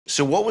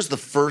So what was the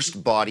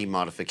first body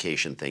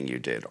modification thing you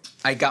did?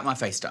 I got my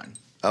face done.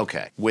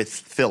 Okay, with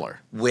filler?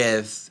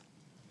 With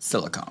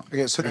silicone.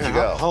 Okay, so Where'd you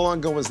go? how long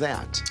ago was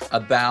that?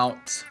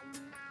 About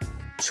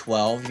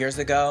 12 years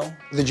ago.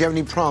 Did you have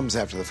any problems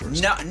after the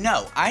first?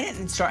 No, I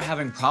didn't start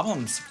having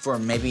problems for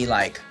maybe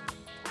like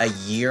a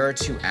year or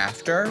two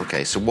after.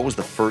 Okay, so what was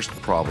the first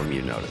problem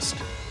you noticed?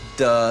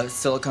 The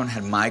silicone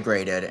had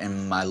migrated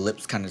and my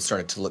lips kind of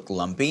started to look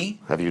lumpy.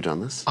 Have you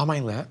done this? On my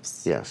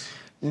lips? Yes.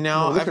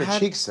 No, Look I've at her had...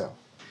 cheeks, though.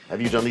 Have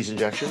you done these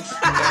injections?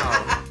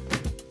 No.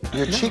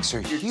 Your cheeks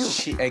are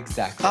huge.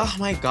 Exactly. Oh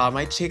my God,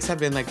 my cheeks have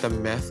been like the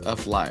myth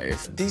of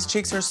life. These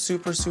cheeks are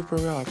super, super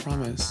real, I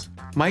promise.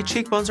 My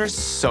cheekbones are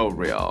so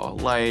real.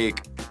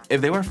 Like, if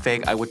they were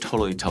fake, I would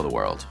totally tell the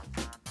world.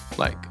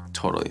 Like,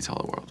 totally tell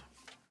the world.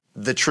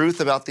 The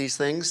truth about these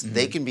things,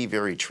 they can be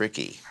very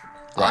tricky.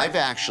 Right. I've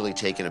actually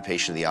taken a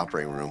patient in the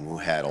operating room who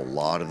had a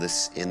lot of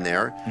this in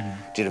there,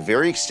 did a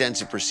very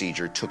extensive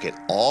procedure, took it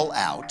all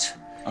out.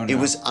 Oh, no. It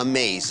was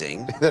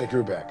amazing. Then it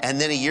grew back.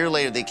 And then a year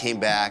later, they came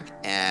back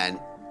and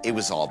it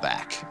was all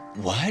back.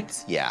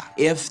 What? Yeah.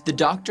 If the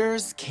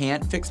doctors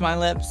can't fix my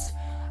lips,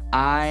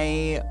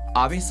 I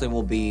obviously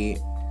will be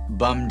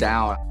bummed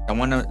out. I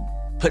want to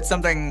put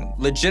something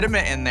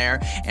legitimate in there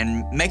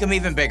and make them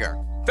even bigger.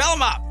 Fill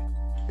them up!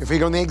 If we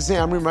go in the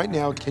exam room right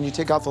now, can you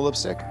take off the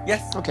lipstick?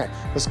 Yes. Okay,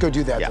 let's go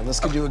do that Yeah. then. Let's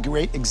go do a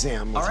great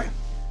exam. All right.